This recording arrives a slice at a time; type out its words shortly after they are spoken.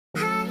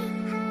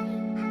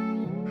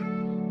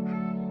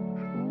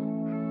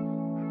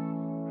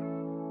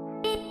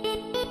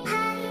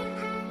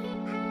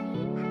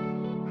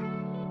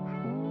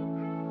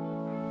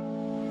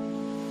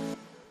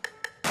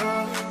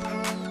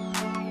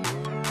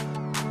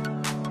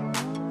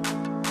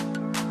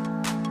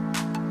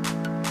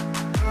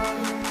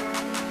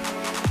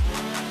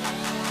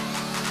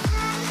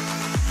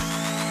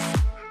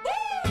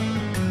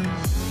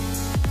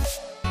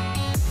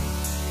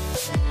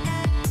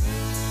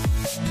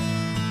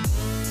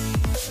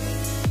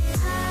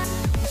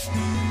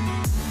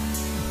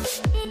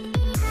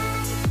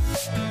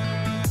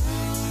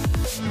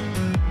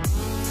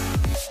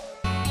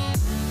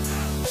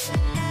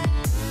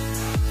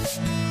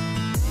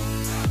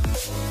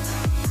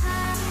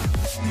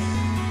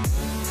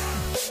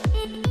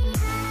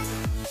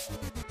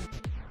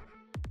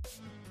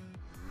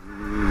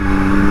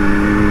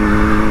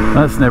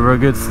That's never a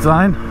good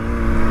sign.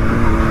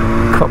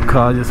 Cop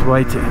car just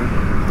waiting.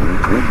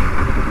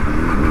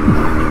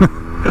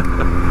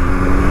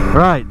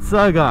 Right,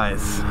 so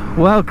guys,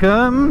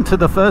 welcome to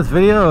the first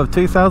video of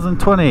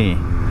 2020.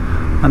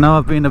 I know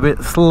I've been a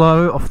bit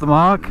slow off the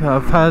mark.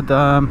 I've had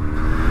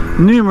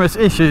numerous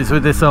issues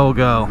with this old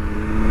girl.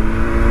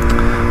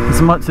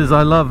 As much as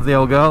I love the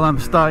old girl, I'm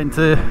starting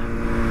to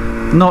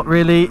not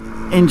really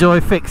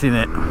enjoy fixing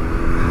it.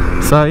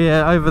 So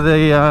yeah, over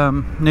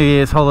the New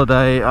Year's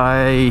holiday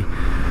I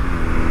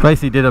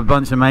basically did a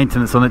bunch of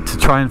maintenance on it to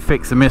try and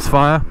fix the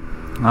misfire.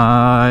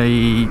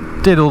 I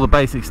did all the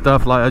basic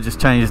stuff, like I just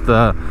changed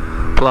the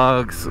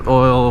plugs,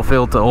 oil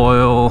filter,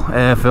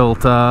 air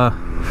filter,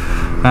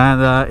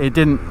 and it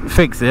didn't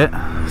fix it.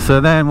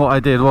 So then what I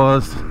did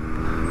was,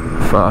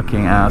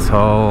 fucking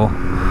asshole,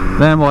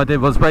 then what I did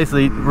was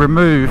basically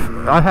remove,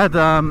 I had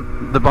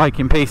the bike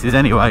in pieces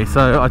anyway,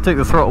 so I took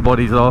the throttle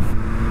bodies off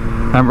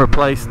and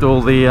replaced all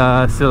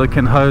the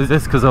silicone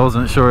hoses, because I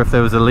wasn't sure if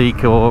there was a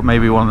leak or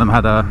maybe one of them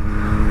had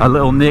a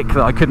little nick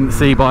that I couldn't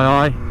see by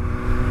eye.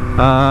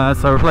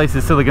 So I replaced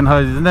the silicone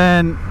hoses, and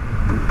then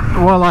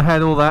while I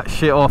had all that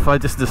shit off, I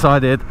just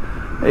decided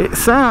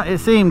it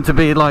seemed to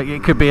be like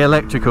it could be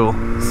electrical.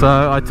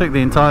 So I took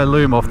the entire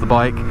loom off the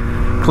bike,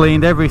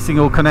 cleaned every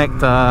single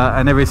connector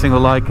and every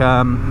single like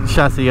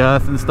chassis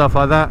earth and stuff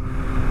like that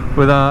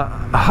with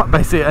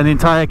basically an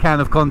entire can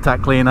of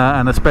contact cleaner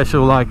and a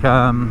special like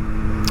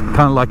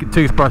kind of like a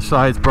toothbrush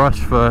sized brush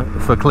for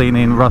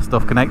cleaning rust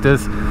off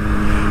connectors.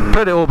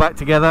 Put it all back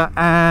together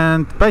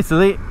and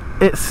basically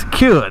it's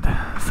cured,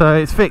 so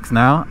it's fixed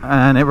now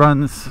and it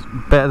runs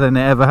better than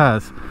it ever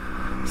has.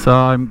 So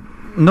I'm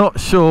not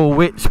sure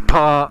which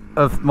part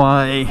of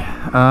my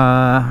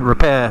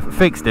repair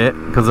fixed it,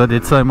 because I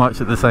did so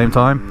much at the same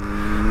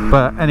time.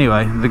 But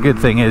anyway, the good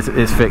thing is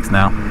it's fixed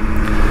now.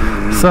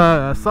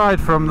 So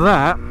aside from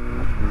that,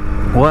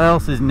 what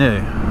else is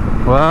new?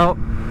 Well,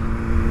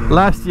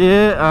 last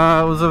year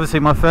was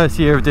obviously my first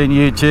year of doing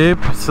YouTube,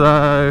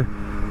 so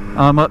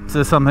I'm up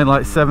to something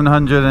like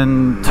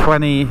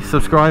 720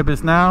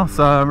 subscribers now,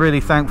 so I'm really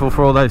thankful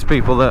for all those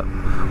people that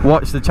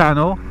watch the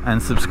channel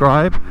and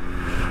subscribe.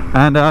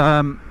 And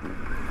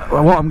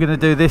what I'm going to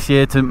do this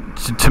year to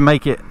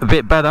make it a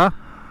bit better,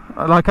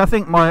 like I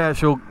think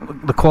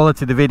the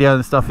quality of the video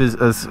and stuff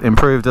has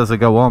improved as I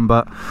go on,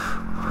 but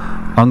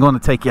I'm going to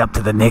take you up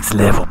to the next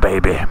level,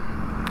 baby.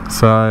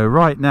 So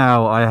right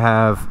now I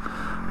have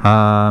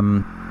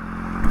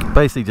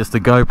basically just a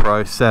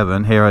GoPro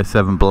 7, Hero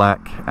 7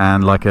 Black,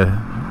 and like a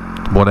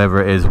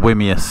whatever it is,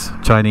 Wimius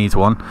Chinese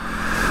one.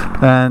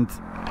 And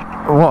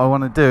what I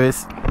want to do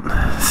is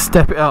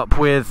step it up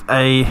with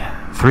a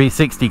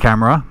 360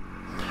 camera,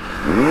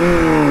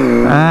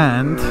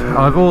 and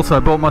I've also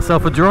bought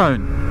myself a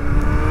drone.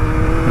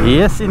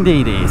 Yes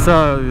indeedy.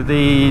 So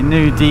the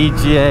new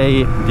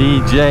DJI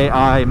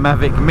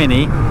MAVIC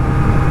Mini,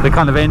 the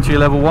kind of entry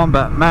level one,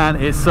 but man,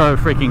 it's so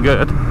freaking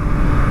good.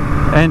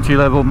 Entry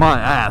level, my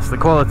ass, the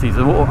quality's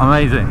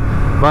amazing.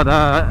 But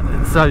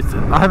so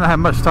I haven't had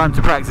much time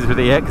to practice with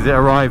it yet, because it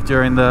arrived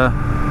during the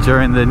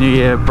New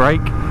Year break,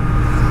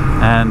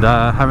 and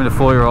having a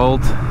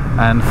 4-year-old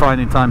and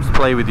finding time to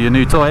play with your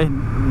new toy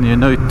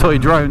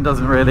drone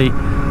doesn't really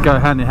go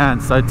hand in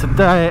hand. So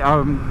today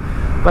I'm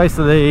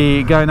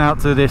basically going out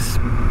to this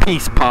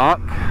Peace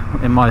Park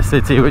in my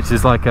city, which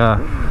is like a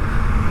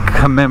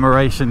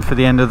commemoration for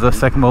the end of the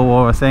Second World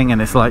War thing,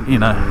 and it's like, you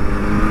know,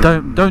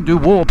 don't do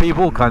war,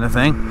 people, kind of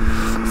thing.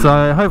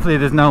 So hopefully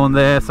there's no one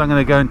there, so I'm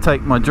going to go and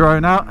take my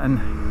drone out and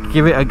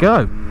give it a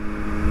go.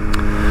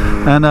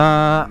 And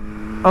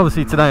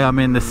obviously today I'm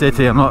in the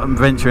city, I'm not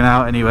venturing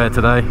out anywhere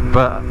today,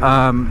 but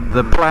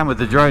the plan with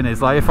the drone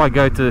is, like, if I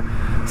go to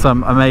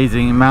some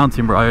amazing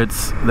mountain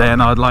roads,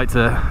 then I'd like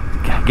to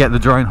get the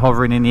drone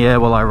hovering in the air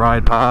while I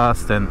ride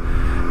past, and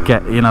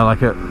get, you know, like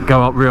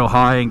go up real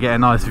high and get a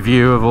nice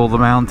view of all the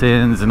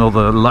mountains and all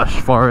the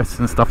lush forests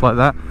and stuff like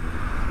that.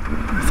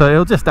 So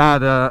it'll just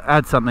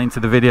add something to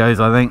the videos,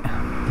 I think,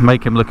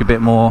 make them look a bit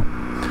more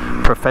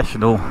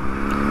professional.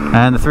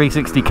 And the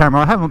 360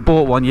 camera, I haven't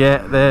bought one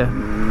yet, they're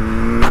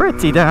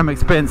pretty damn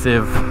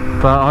expensive,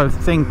 but I was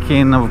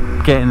thinking of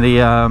getting the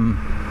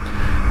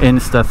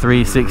Insta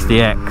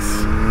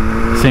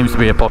 360X. Seems to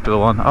be a popular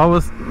one. I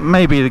was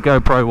maybe the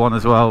GoPro one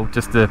as well,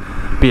 just to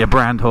be a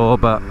brand whore,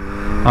 but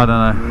I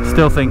don't know,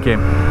 still thinking.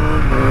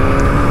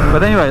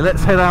 But anyway,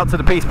 let's head out to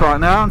the Peace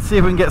Park now and see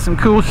if we can get some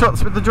cool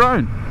shots with the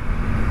drone.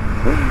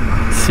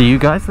 See you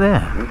guys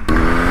there.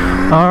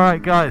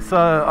 Alright guys,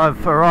 so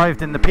I've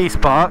arrived in the Peace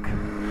Park,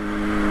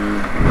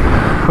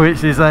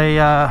 which is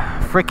a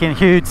freaking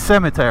huge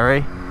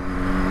cemetery,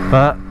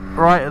 but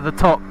right at the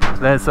top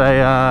there's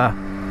a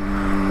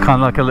kind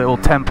of like a little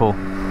temple,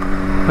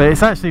 but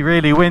it's actually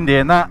really windy,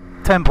 and that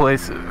temple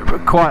is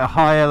quite a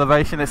high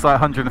elevation, it's like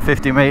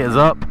 150 meters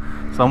up,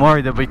 so I'm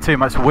worried there'll be too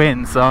much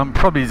wind, so I'm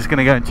probably just going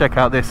to go and check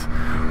out this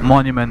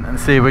monument and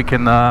see if we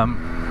can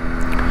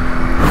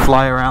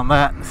fly around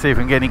that and see if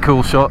we can get any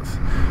cool shots.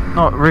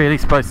 Not really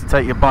supposed to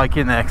take your bike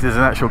in there because there's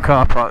an actual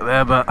car park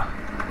there, but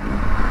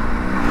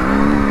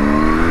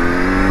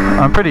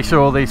I'm pretty sure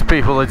all these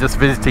people are just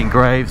visiting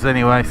graves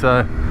anyway,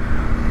 so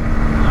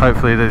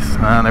hopefully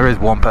there is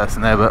one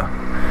person there, but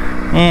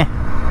yeah,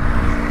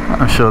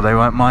 I'm sure they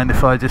won't mind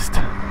if I just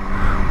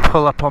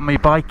pull up on me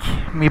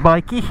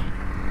bikey.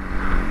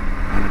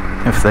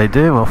 If they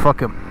do, well, fuck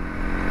them.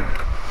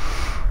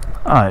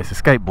 Oh, it's a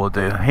skateboard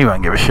dude. He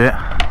won't give a shit.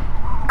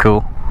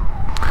 Cool.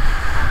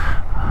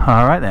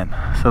 Alright then,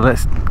 so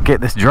let's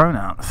get this drone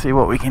out and see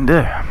what we can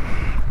do.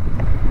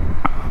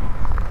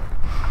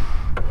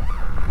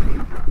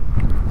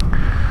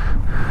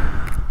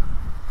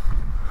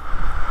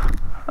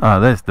 Oh,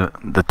 there's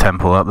the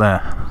temple up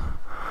there.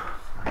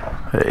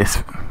 It's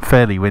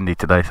fairly windy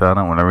today, so I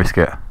don't want to risk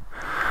it.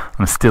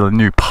 I'm still a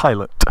new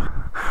pilot.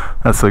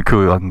 That's so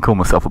cool. I can call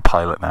myself a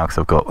pilot now because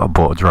I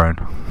bought a drone.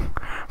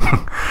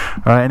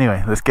 Alright,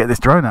 anyway, let's get this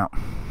drone out.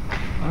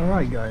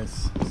 Alright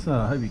guys, so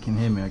I hope you can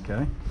hear me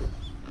okay.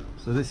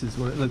 So this is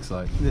what it looks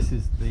like. This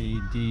is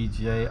the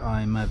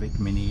DJI MAVIC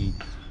Mini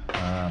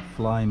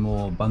Fly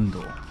More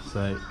bundle.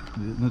 So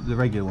the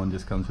regular one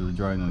just comes with a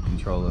drone and a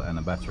controller and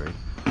a battery.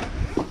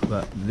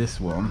 But this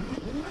one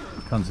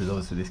comes with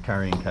obviously this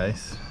carrying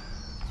case,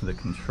 the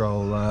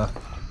controller,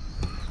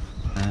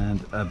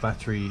 and a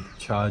battery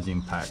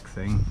charging pack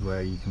thing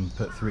where you can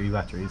put 3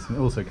 batteries, and it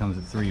also comes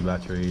with 3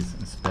 batteries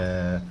and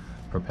spare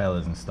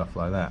propellers and stuff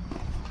like that.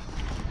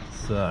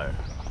 So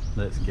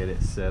let's get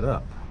it set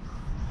up.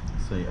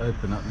 So you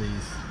open up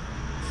these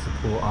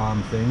support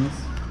arm things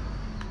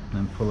and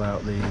then pull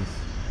out these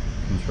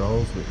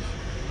controls, which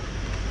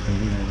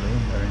conveniently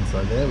are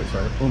inside there, which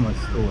I almost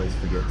always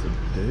forget to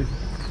do.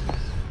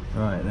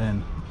 Right,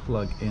 then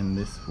plug in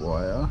this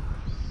wire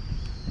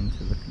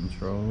into the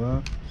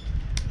controller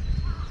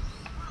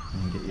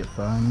and get your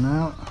phone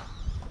out.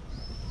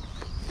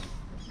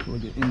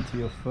 Plug it into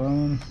your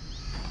phone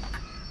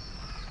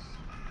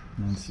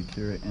and then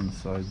secure it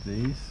inside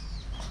these.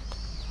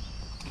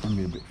 Can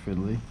be a bit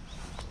fiddly.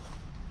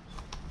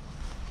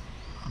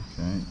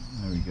 Okay,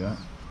 there we go.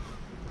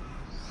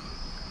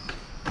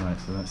 Right,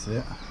 so that's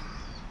it.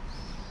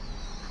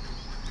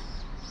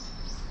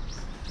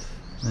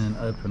 Then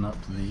open up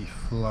the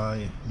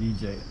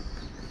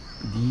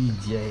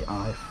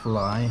DJI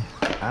Fly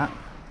app,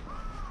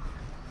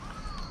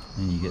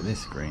 and you get this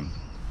screen.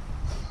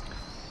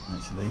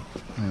 Actually,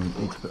 we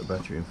need to put a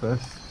battery in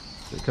first.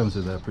 So it comes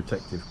with a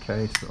protective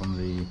case on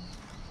the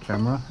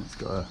camera. It's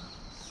got a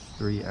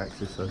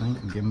 3-axis, I think,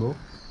 gimbal.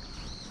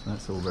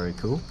 That's all very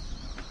cool.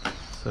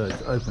 So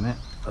to open it,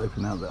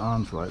 open out the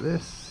arms like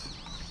this,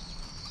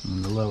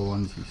 and the lower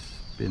ones you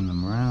spin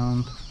them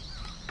around.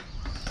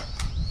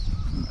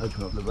 And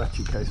open up the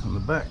battery case on the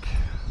back.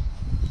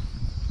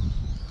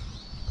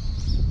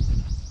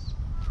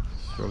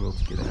 Struggle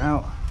to get it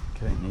out.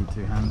 Okay, need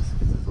 2 hands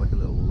because it's like a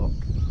little lock.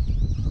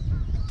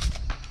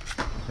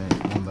 Okay,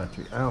 1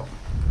 battery out.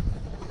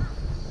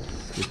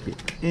 Stick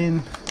it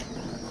in.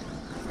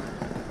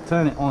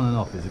 Turn it on and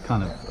off is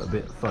a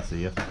bit fussy.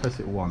 You have to press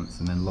it once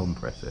and then long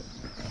press it.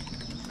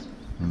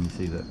 And you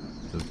see that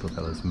the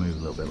propellers move a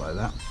little bit like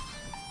that.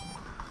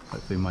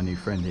 Hopefully my new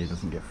friend here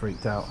doesn't get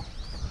freaked out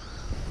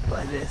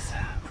by this.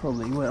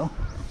 Probably will.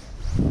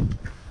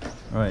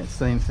 Right,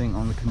 same thing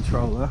on the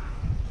controller.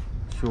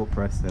 Short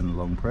press, then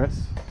long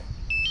press.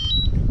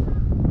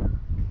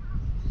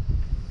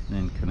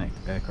 Then connect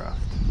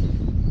aircraft.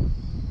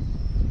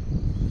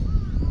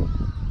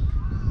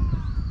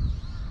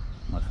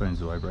 My phone's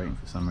vibrating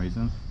for some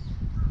reason.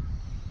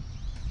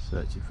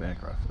 Searching for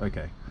aircraft.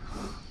 Okay.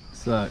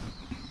 So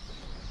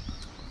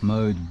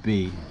mode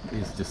B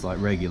is just like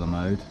regular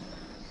mode.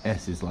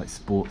 S is like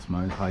sports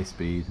mode, high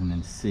speed, and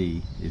then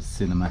C is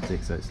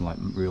cinematic, so it's like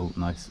real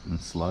nice and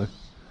slow.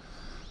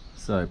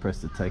 So press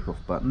the takeoff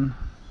button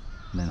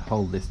and then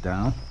hold this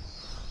down.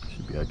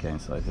 Should be okay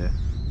inside here.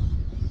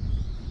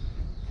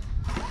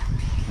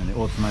 And it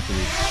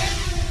automatically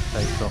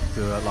takes off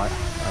to like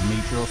a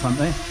meter or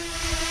something.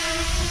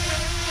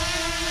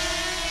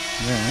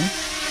 Then,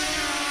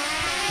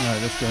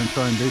 alright, let's go and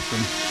try and do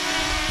some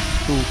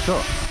cool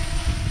shots.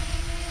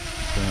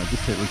 So I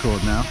just hit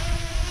record now,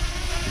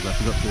 because I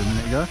forgot to a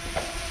minute ago.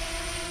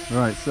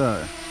 Right,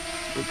 so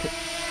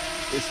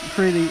it's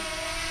really,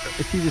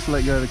 if you just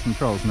let go of the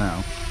controls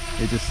now,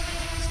 it just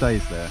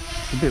stays there.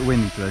 It's a bit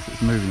windy today, so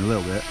it's moving a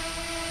little bit.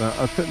 But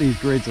I've put these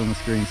grids on the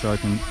screen so I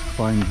can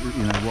find,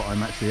 you know, what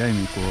I'm actually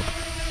aiming for.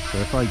 So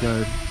if I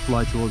go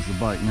fly towards the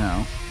bike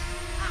now,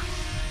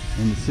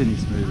 in the cine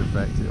smooth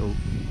effect,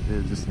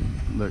 it just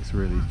looks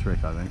really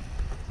trick, I think.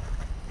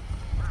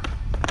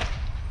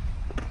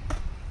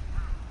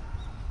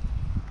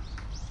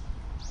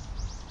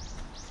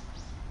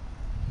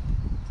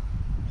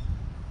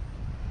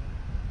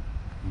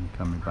 And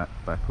coming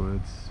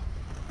backwards.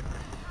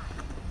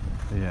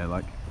 So yeah,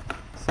 like,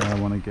 say I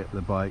want to get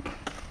the bike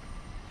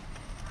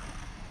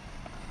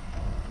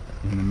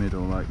in the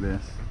middle like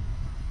this.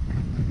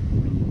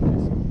 And you can do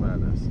some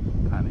badass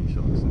panning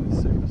shots and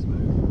it's super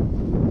smooth.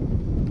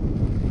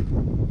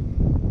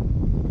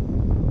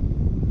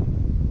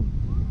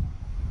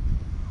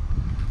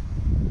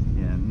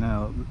 Yeah,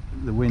 now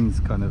the wind's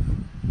kind of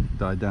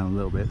died down a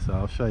little bit, so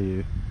I'll show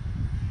you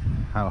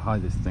how high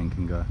this thing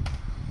can go.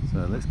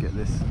 So let's get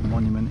this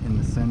monument in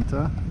the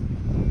center,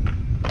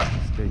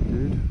 skate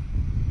dude,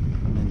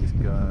 and then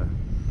just go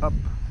up,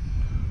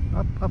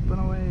 up, up and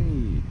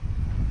away.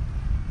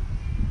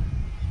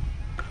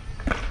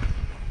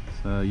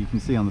 So you can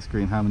see on the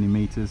screen how many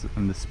meters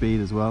and the speed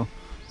as well.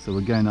 So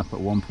we're going up at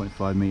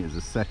 1.5 meters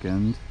a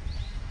second,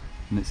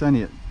 and it's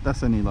only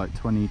that's only like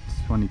 20,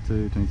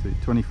 22, 23,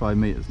 25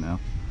 meters now.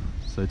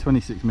 So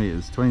 26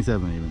 meters,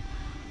 27 even.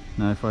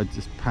 Now if I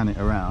just pan it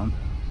around,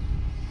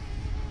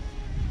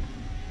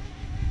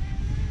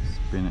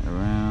 spin it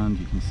around,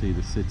 you can see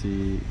the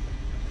city.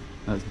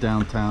 That's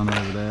downtown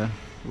over there.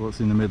 What's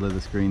in the middle of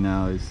the screen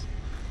now is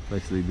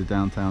basically the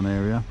downtown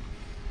area.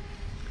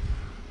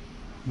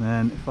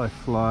 Then if I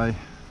fly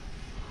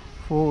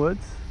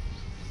forwards,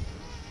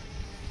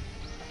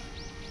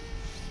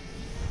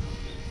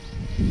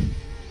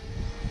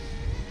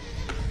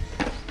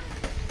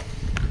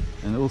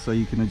 and also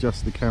you can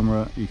adjust the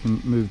camera, you can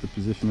move the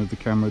position of the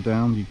camera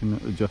down, you can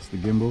adjust the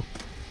gimbal.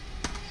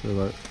 So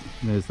like,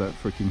 there's that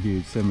freaking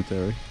huge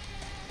cemetery.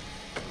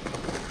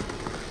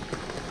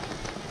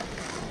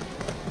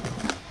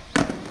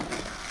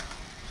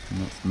 And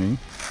that's me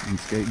and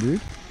Skate Dude.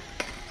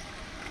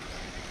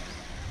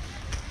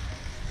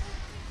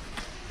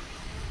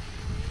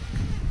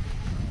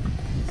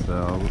 So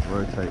I'll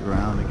rotate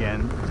around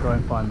again, try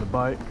and find the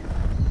bike,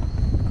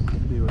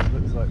 see what it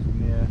looks like from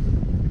here.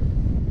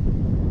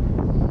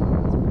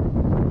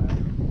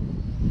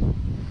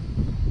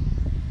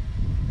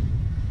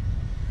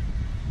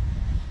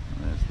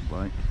 There's the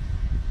bike.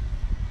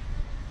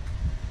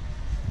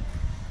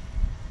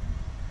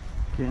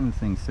 Getting the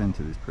thing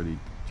centered is pretty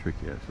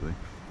tricky actually.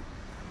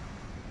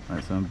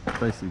 Right, so I'm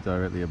basically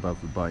directly above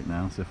the bike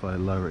now, so if I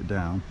lower it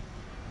down,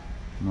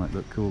 it might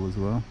look cool as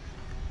well.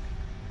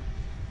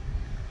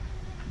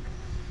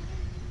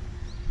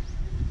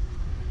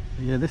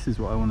 Yeah, this is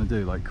what I want to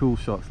do, like cool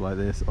shots like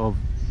this of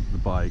the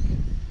bike,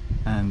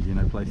 and you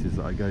know, places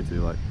that I go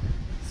to, like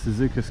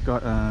Suzuki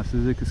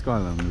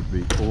Skyline would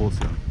be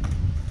awesome.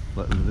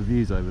 Like the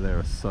views over there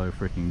are so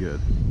freaking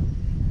good.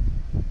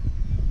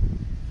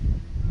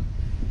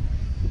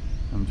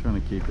 I'm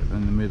trying to keep it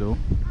in the middle.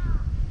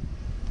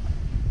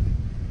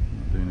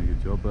 Not doing a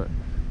good job, but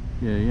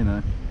yeah, you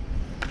know,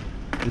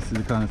 this is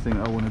the kind of thing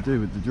that I want to do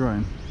with the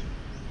drone.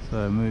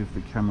 So move the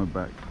camera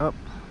back up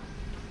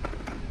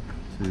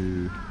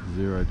to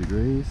 0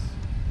 degrees,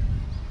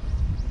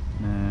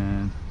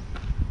 and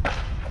I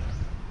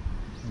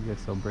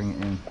guess I'll bring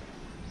it in.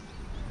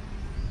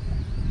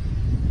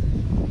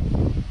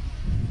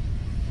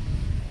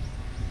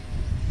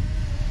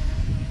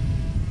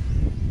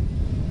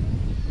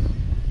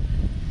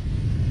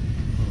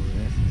 Oh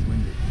yes, it's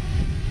windy.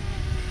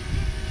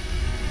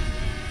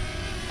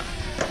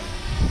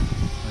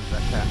 Where's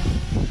that cat?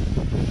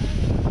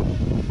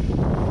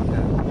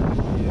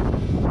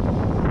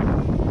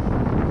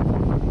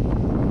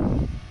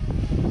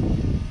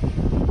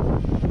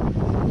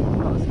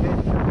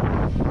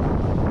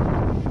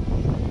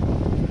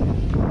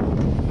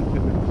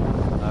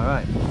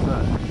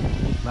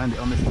 Land it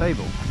on this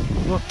table.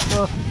 Whoa,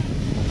 whoa,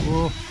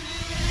 whoa.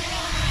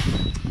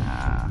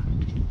 Ah,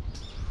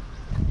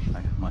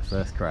 my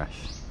first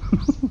crash.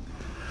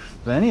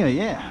 But anyway,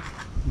 yeah,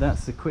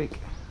 that's a quick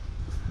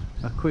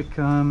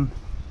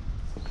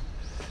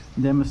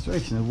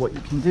demonstration of what you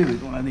can do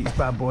with one of these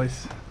bad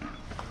boys.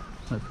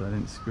 Hopefully I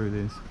didn't screw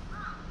these.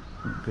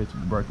 Don't appear to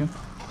be broken.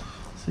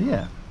 So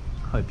yeah,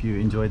 hope you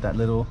enjoyed that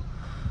little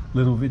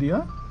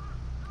video.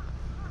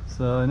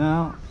 So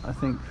now I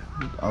think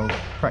I'll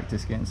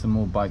practice getting some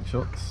more bike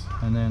shots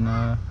and then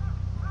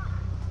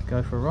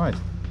go for a ride.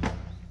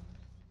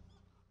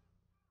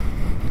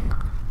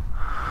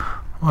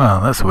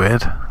 Wow, that's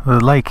weird. The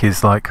lake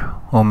is like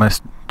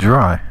almost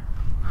dry.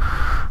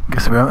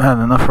 Guess we haven't had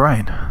enough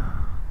rain.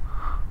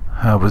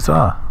 How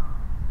bizarre.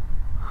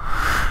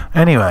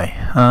 Anyway,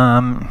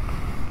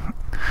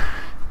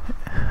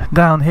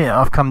 down here,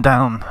 I've come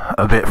down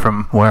a bit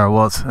from where I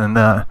was, and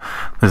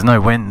there's no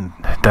wind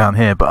down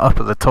here, but up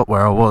at the top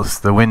where I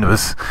was, the wind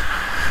was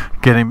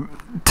getting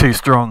too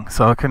strong,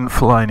 so I couldn't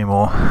fly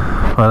anymore.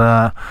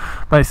 But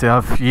basically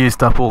I've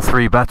used up all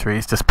 3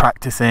 batteries just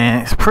practicing.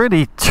 It's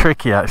pretty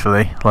tricky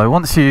actually. Like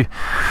once you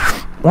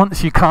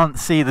can't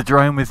see the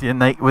drone with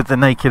the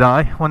naked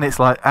eye, when it's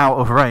like out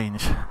of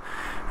range,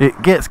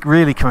 it gets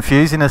really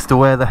confusing as to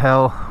where the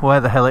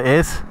hell it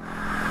is.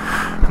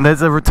 And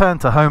there's a return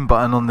to home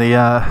button on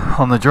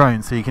the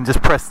drone, so you can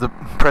just press the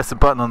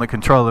button on the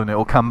controller and it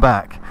will come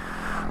back,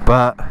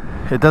 but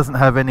it doesn't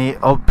have any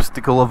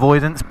obstacle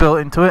avoidance built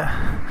into it,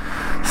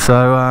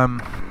 so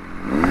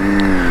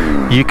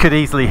you could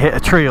easily hit a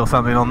tree or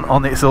something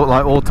on its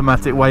like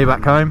automatic way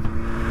back home.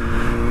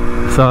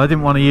 So I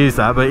didn't want to use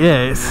that, but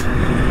yeah, it's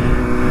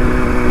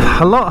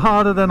a lot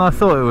harder than I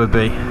thought it would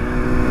be,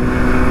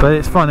 but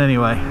it's fun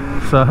anyway.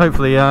 So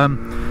hopefully I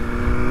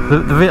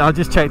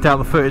just checked out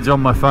the footage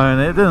on my phone.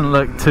 It didn't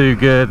look too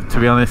good, to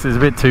be honest. It's a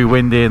bit too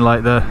windy, and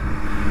like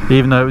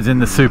even though it was in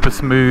the super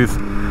smooth,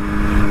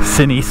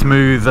 cine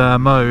smooth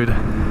mode,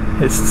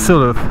 it's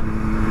sort of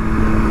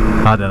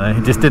I don't know,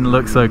 it just didn't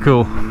look so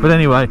cool. But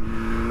anyway,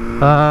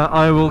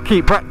 I will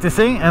keep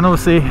practicing, and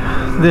obviously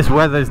this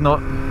weather is not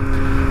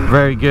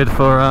very good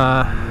for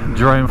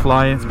drone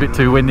flying. It's a bit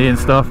too windy and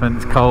stuff, and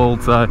it's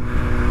cold, so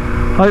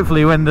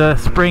hopefully when the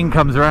spring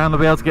comes around I'll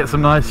be able to get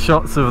some nice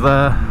shots of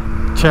the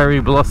cherry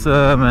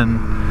blossom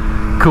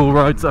and cool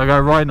roads that I go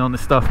riding on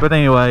this stuff. But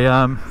anyway,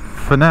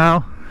 for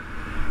now,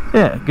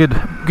 yeah,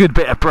 good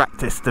bit of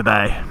practice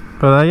today.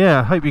 But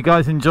yeah, I hope you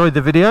guys enjoyed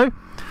the video.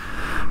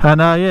 And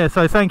yeah,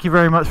 so thank you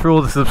very much for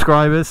all the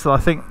subscribers. I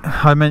think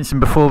I mentioned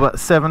before about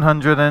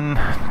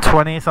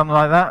 720, something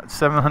like that,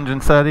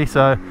 730.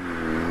 So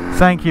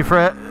thank you for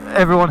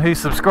everyone who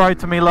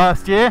subscribed to me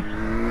last year,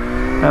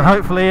 and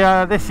hopefully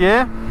this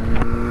year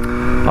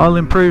I'll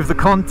improve the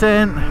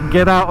content,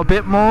 get out a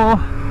bit more,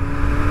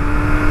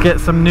 get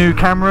some new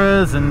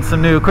cameras and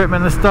some new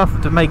equipment and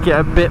stuff to make it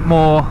a bit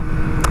more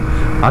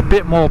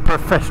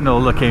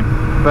professional looking.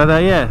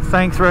 But yeah,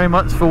 thanks very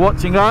much for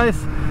watching, guys.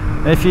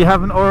 If you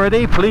haven't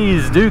already,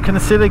 please do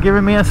consider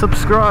giving me a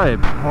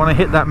subscribe. I want to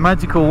hit that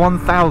magical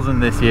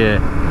 1,000 this year.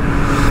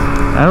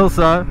 And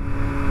also,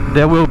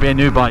 there will be a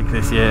new bike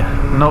this year.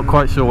 Not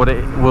quite sure what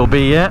it will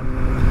be yet,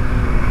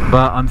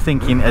 but I'm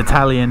thinking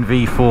Italian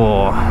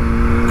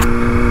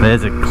V4.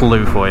 There's a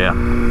clue for you.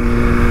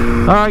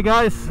 Alright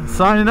guys,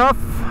 signing off.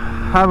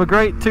 Have a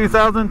great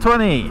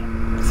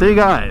 2020. See you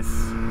guys.